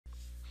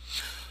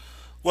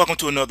Welcome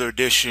to another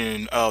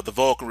edition of the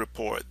Vulcan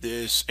Report.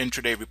 This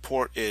intraday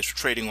report is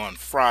trading on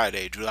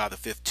Friday, July the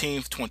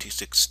 15th,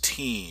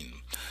 2016.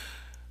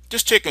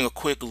 Just taking a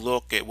quick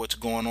look at what's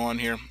going on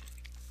here.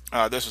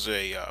 This is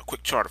a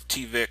quick chart of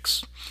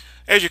TVIX.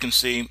 As you can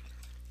see,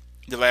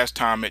 the last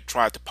time it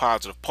tried to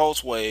positive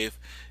pulse wave,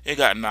 it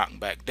got knocked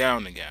back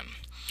down again.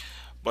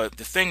 But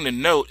the thing to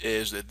note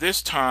is that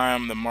this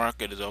time the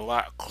market is a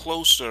lot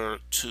closer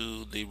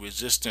to the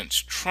resistance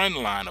trend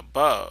line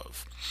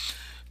above.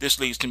 This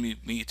leads to me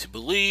to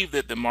believe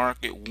that the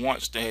market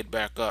wants to head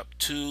back up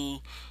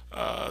to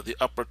the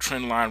upper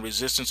trend line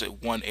resistance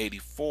at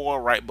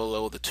 184, right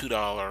below the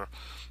 $2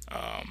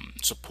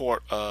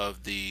 support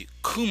of the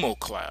Kumo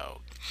cloud.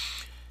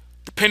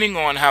 Depending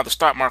on how the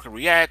stock market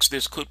reacts,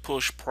 this could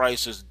push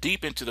prices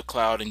deep into the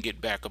cloud and get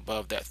back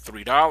above that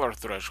 $3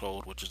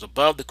 threshold, which is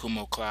above the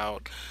Kumo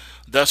cloud,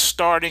 thus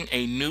starting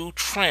a new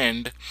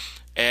trend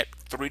at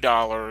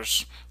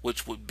 $3,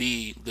 which would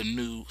be the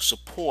new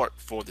support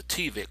for the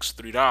TVIX,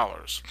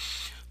 $3.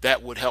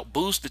 That would help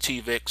boost the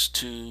TVIX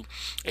to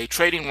a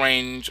trading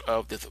range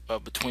of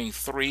between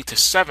 $3 to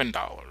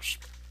 $7,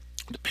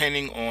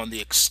 depending on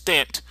the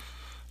extent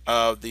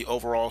of the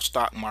overall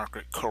stock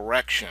market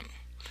correction.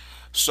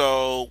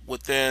 So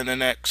within the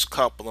next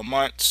couple of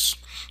months,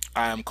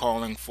 I am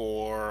calling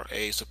for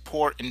a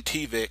support in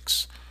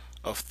TVIX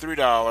of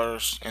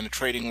 $3 and a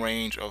trading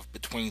range of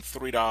between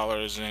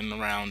 $3 and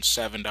around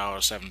 $7,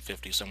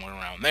 $7.50, somewhere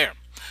around there.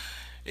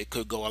 It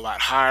could go a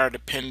lot higher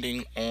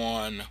depending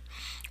on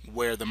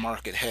where the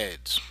market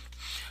heads.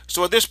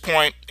 So at this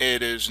point,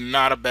 it is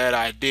not a bad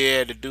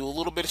idea to do a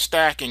little bit of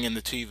stacking in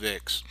the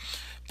TVIX.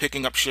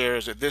 Picking up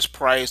shares at this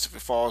price, if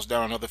it falls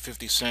down another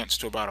 50 cents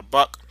to about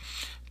 $1,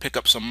 pick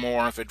up some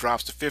more. If it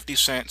drops to 50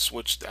 cents,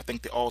 which I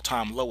think the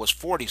all-time low is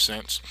 40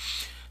 cents,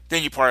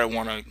 then you probably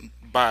want to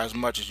buy as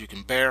much as you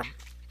can bear.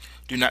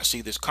 Do not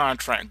see this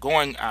contract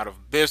going out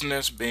of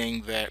business,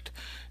 being that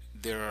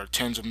there are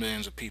tens of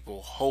millions of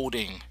people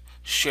holding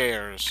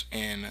shares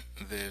in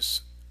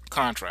this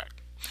contract.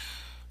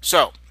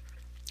 So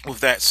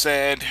with that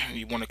said,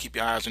 you want to keep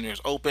your eyes and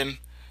ears open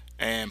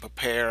and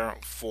prepare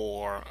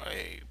for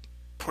a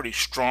pretty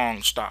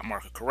strong stock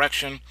market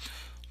correction.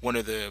 One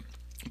of the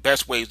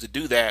best ways to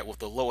do that with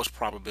the lowest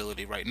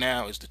probability right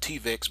now is the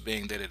TVIX,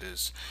 being that it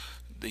is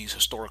these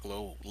historic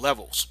low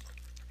levels.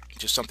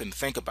 Just something to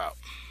think about.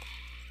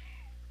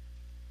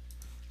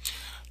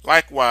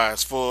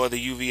 Likewise for the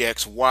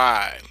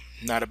UVXY,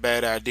 not a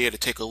bad idea to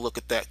take a look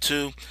at that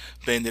too,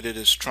 being that it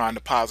is trying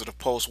to positive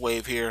pulse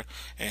wave here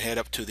and head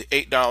up to the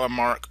 $8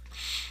 mark.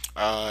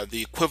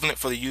 The equivalent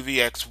for the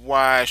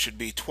UVXY should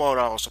be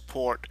 $12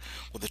 support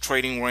with a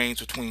trading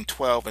range between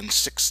 $12 and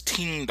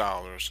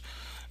 $16,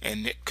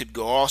 and it could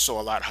go also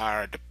a lot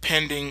higher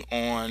depending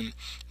on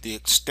the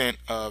extent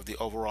of the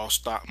overall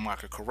stock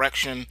market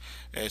correction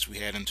as we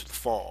head into the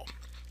fall.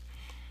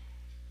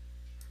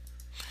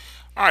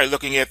 All right,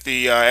 looking at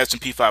the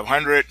S&P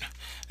 500,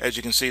 as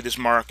you can see, this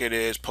market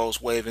is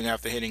post waving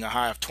after hitting a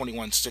high of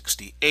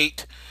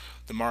 2168.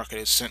 The market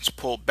has since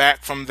pulled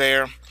back from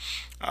there.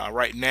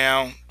 Right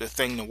now, the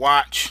thing to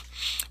watch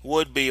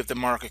would be if the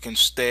market can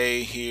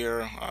stay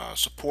here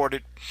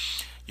supported.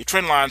 Your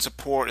trend line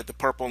support at the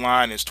purple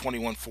line is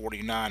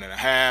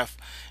 2149.5,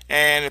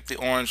 and at the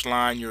orange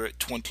line you're at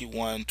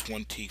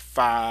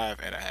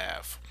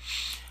 2125.5.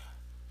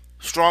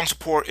 Strong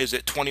support is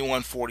at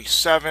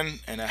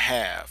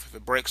 2147.5. If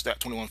it breaks that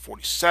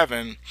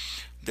 2147,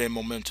 then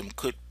momentum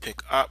could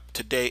pick up.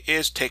 Today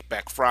is Take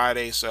Back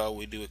Friday, so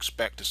we do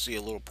expect to see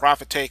a little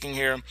profit taking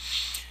here.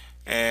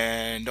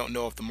 And don't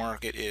know if the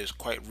market is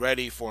quite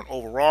ready for an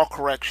overall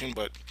correction,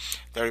 but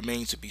that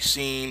remains to be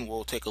seen.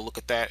 We'll take a look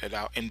at that at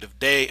our end of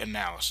day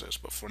analysis.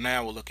 But for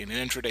now, we're looking at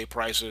intraday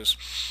prices,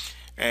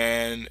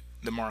 and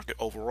the market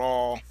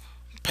overall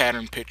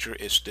pattern picture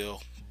is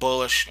still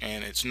bullish,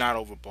 and it's not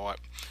overbought.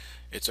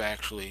 It's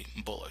actually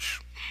bullish.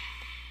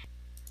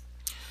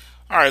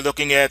 All right,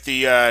 looking at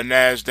the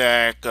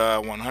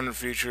NASDAQ 100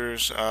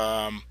 futures,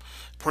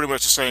 pretty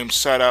much the same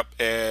setup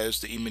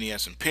as the emini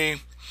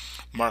S&P.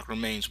 Market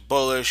remains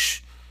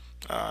bullish,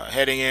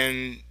 heading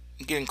in,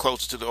 getting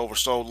closer to the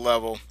oversold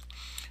level.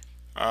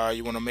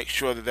 You want to make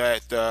sure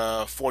that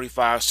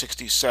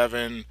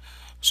 45.67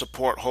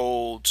 support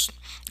holds.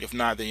 If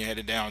not, then you're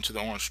headed down to the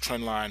orange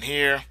trend line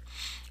here,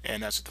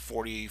 and that's at the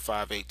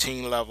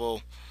 45.18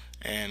 level.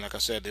 And like I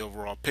said, the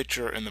overall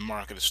picture in the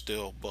market is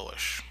still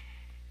bullish.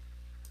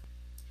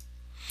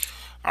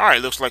 All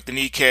right, looks like the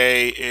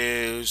Nikkei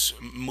is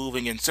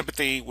moving in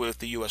sympathy with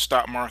the U.S.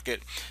 stock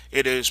market.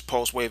 It is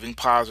post-waving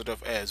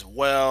positive as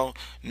well,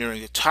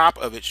 nearing the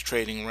top of its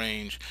trading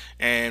range,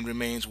 and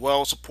remains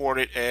well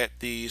supported at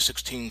the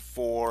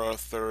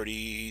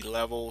 16,430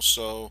 level.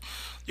 So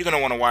you're going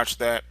to want to watch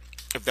that.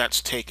 If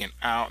that's taken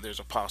out, there's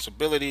a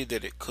possibility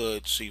that it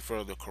could see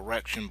further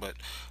correction, but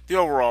the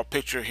overall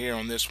picture here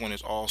on this one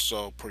is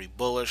also pretty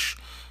bullish.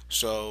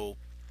 So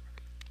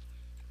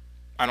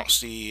I don't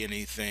see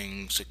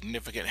anything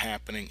significant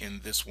happening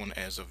in this one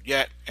as of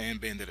yet, and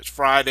being that it's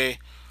Friday,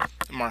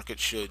 the market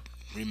should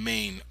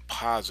remain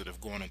positive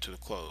going into the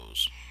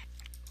close.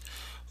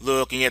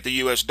 Looking at the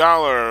US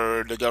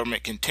dollar, the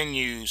government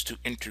continues to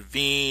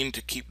intervene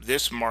to keep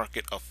this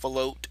market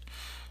afloat.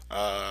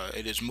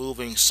 It is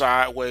moving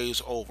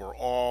sideways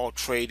overall,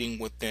 trading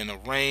within a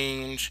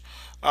range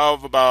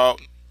of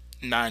about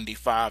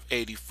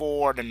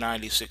 95.84 to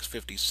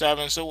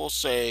 96.57. So we'll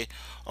say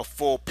a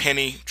full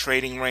penny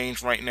trading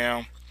range right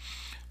now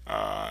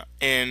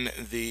in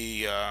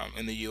the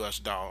U.S.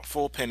 dollar.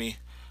 Full penny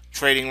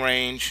trading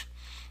range.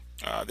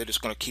 They're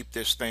just going to keep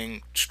this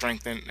thing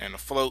strengthened and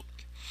afloat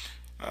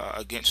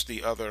against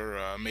the other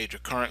major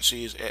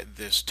currencies at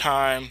this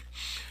time.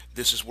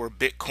 This is where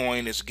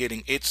Bitcoin is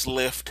getting its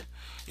lift.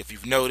 If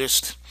you've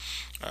noticed,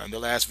 in the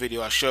last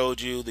video I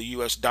showed you, the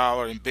US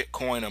dollar and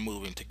Bitcoin are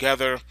moving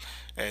together,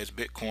 as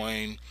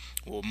Bitcoin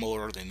will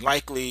more than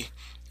likely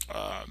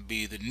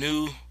be the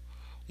new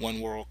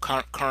one world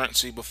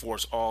currency before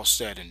it's all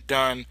said and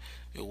done.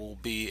 It will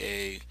be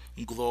a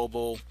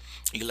global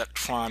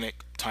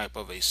electronic type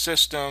of a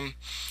system.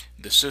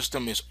 The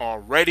system is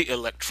already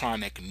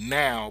electronic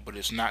now, but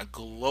it's not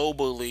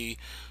globally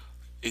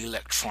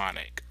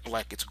electronic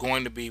like it's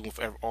going to be with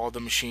all the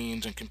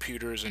machines and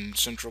computers and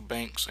central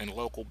banks and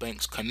local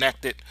banks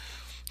connected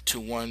to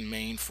one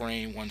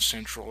mainframe, one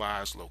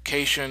centralized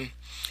location,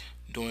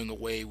 doing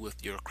away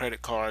with your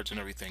credit cards and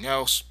everything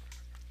else.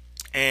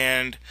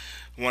 And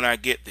when I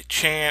get the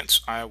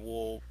chance, I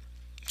will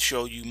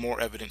show you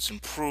more evidence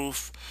and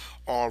proof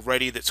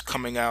already that's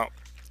coming out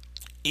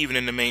even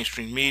in the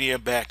mainstream media,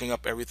 backing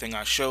up everything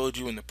I showed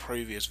you in the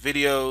previous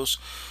videos.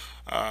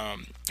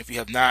 If you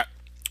have not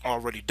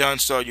already done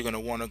so, you're going to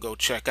want to go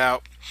check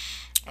out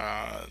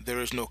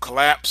There Is No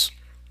Collapse,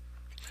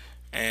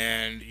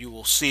 and you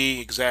will see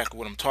exactly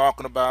what I'm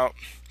talking about.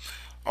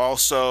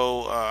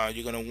 Also,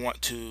 you're going to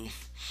want to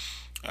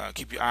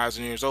keep your eyes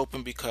and ears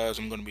open, because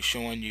I'm going to be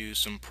showing you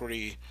some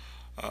pretty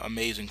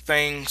amazing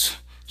things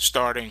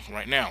starting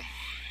right now.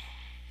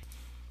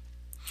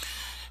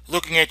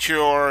 Looking at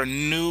your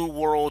New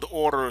World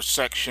Order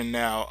section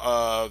now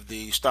of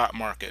the stock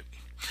market.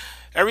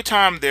 Every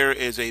time there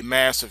is a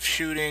massive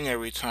shooting,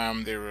 every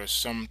time there is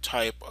some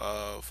type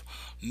of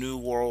New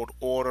World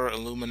Order,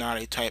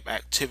 Illuminati type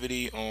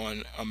activity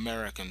on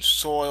American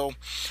soil,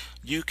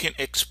 you can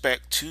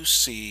expect to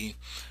see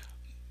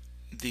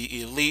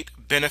the elite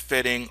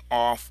benefiting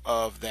off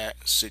of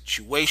that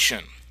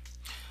situation.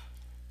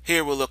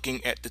 Here we're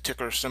looking at the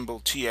ticker symbol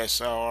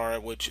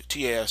TSR, which is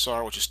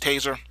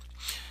Taser,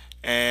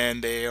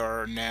 and they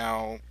are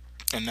now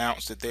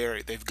announced that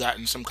they've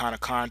gotten some kind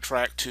of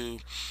contract to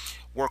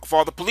work for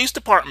all the police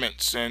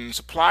departments and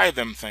supply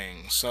them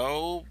things.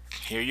 So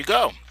here you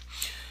go.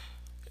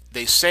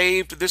 They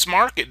saved this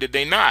market, did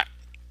they not?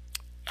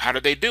 How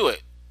did they do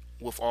it?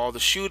 With all the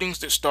shootings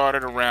that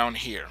started around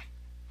here.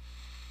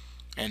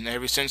 And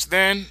ever since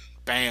then,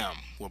 bam,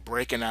 we're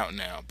breaking out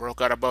now. Broke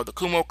out above the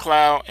Kumo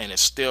cloud, and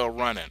it's still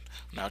running.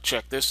 Now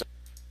check this out.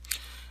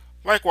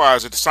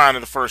 Likewise, at the sign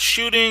of the first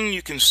shooting,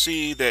 you can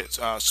see that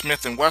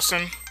Smith &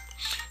 Wesson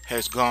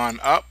has gone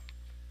up.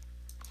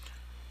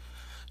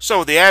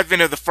 So the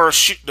advent of the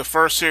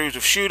first series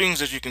of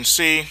shootings, as you can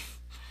see,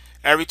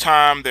 every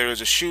time there is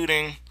a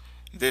shooting,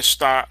 this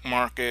stock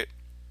market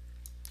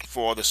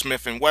for the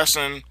Smith &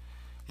 Wesson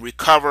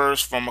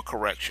recovers from a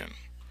correction.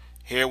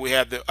 Here we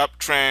have the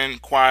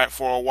uptrend, quiet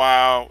for a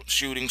while,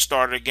 shooting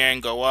started again,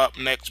 go up,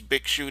 next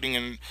big shooting,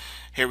 and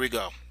here we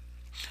go.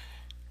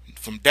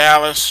 From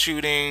Dallas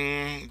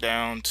shooting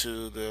down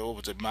to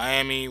the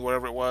Miami,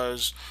 wherever it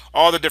was,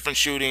 all the different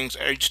shootings.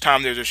 Each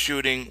time there's a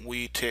shooting,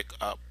 we tick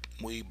up,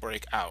 we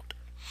break out.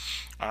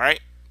 All right.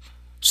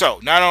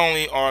 So not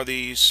only are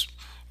these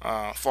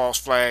false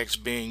flags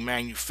being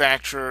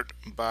manufactured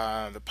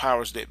by the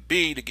powers that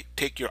be to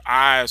take your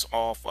eyes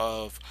off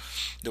of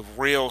the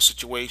real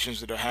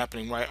situations that are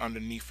happening right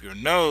underneath your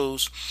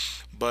nose,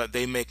 but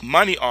they make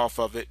money off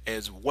of it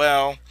as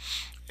well.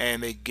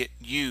 And they get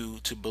you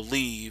to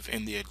believe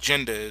in the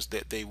agendas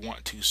that they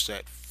want to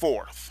set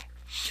forth.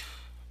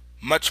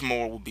 Much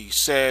more will be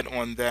said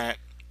on that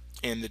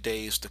in the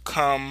days to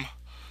come.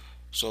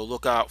 So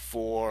look out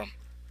for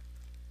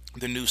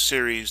the new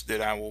series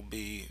that I will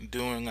be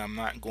doing. I'm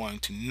not going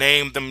to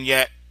name them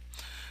yet,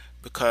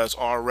 because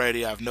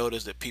already I've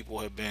noticed that people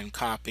have been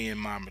copying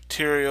my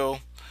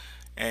material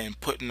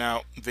and putting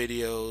out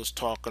videos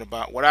talking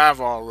about what I've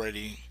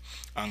already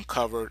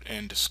uncovered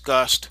and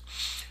discussed,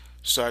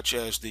 such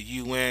as the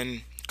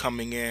UN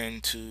coming in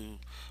to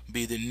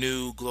be the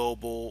new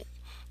global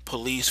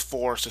police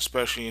force,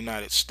 especially in the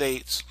United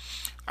States.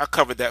 I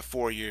covered that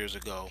 4 years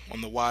ago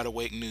on the Wide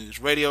Awake News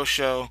radio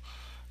show.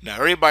 Now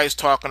everybody's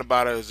talking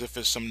about it as if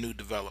it's some new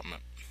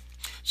development.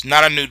 It's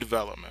not a new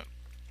development.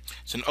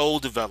 It's an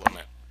old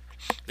development.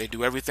 They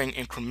do everything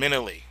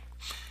incrementally,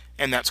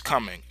 and that's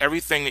coming.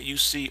 Everything that you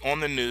see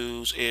on the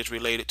news is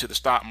related to the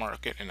stock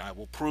market, and I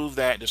will prove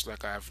that, just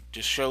like I've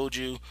just showed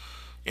you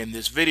in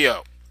this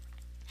video.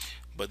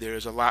 But there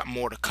is a lot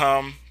more to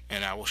come,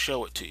 and I will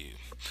show it to you.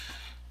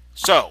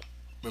 So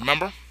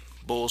remember,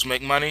 bulls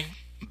make money,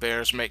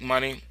 bears make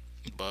money,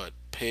 but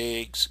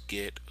pigs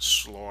get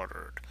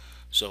slaughtered.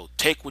 So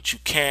take what you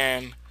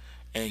can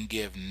and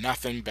give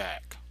nothing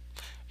back.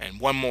 And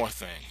one more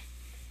thing.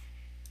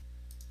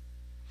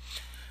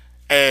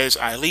 As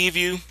I leave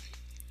you,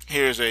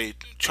 here's a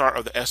chart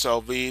of the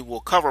SLV. We'll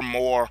cover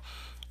more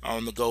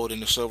on the gold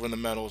and the silver and the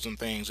metals and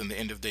things in the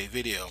end of day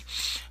video.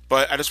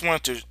 But I just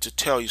wanted to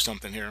tell you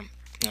something here.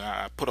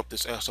 I put up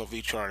this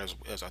SLV chart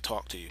as I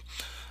talk to you.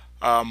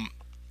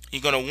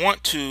 You're going to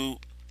want to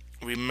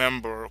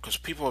remember, because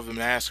people have been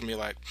asking me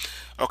like,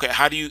 okay,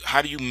 how do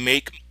you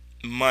make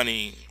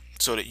money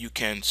so that you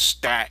can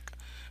stack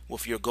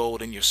with your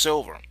gold and your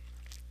silver?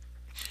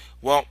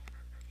 Well,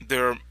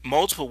 there are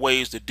multiple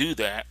ways to do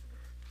that.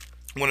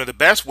 One of the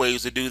best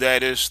ways to do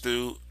that is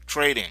through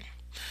trading.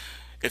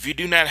 If you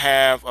do not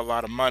have a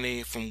lot of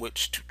money from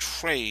which to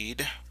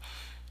trade,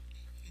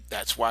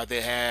 that's why they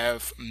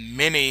have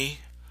mini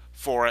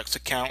forex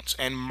accounts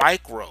and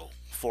micro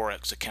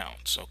forex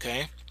accounts.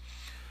 Okay,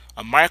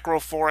 a micro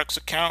forex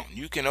account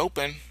you can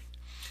open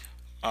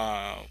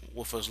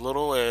with as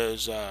little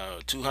as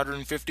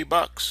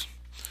 $250.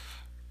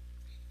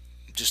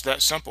 Just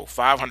that simple.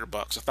 $500,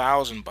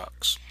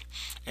 $1,000,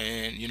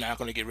 and you're not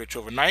going to get rich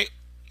overnight,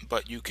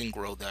 but you can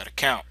grow that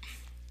account.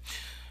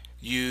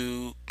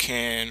 You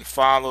can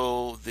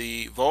follow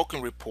the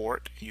Vulcan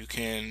report. You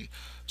can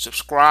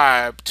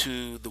subscribe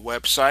to the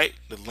website.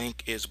 The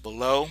link is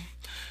below.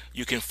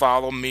 You can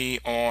follow me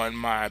on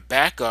my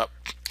backup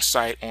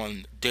site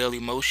on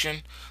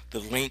DailyMotion. The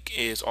link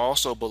is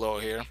also below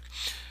here.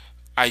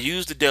 I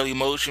use the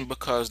DailyMotion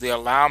because they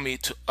allow me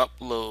to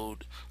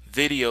upload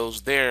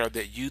videos there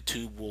that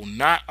YouTube will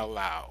not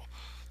allow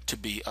to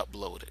be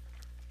uploaded.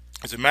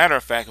 As a matter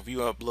of fact, if you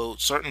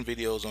upload certain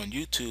videos on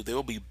YouTube, they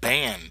will be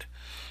banned.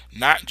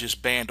 Not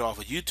just banned off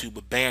of YouTube,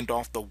 but banned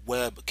off the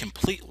web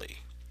completely.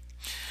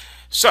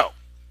 So,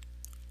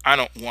 I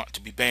don't want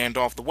to be banned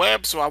off the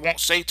web, so I won't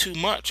say too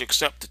much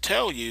except to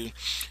tell you,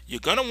 you're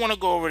going to want to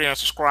go over there and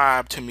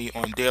subscribe to me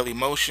on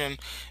DailyMotion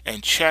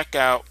and check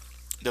out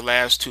the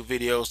last two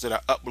videos that I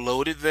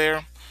uploaded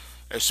there,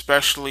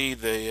 especially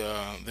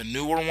the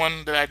newer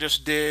one that I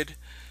just did.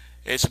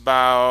 It's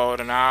about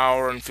an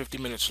hour and 50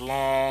 minutes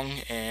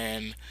long,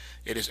 and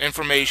it is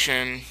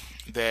information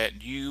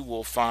that you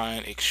will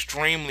find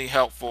extremely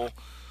helpful.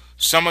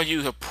 Some of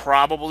you have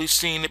probably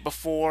seen it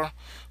before,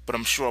 but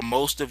I'm sure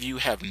most of you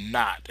have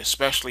not,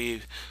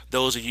 especially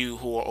those of you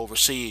who are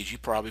overseas. You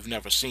probably have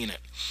never seen it.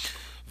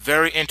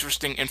 Very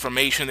interesting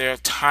information there,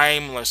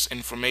 timeless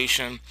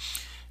information,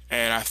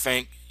 and I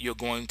think you're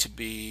going to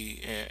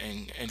be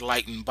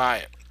enlightened by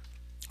it.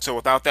 So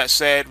without that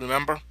said,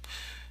 remember,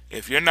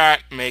 if you're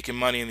not making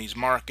money in these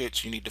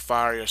markets, you need to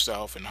fire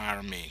yourself and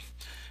hire me.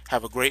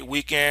 Have a great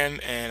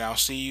weekend, and I'll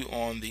see you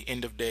on the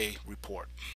end of day report.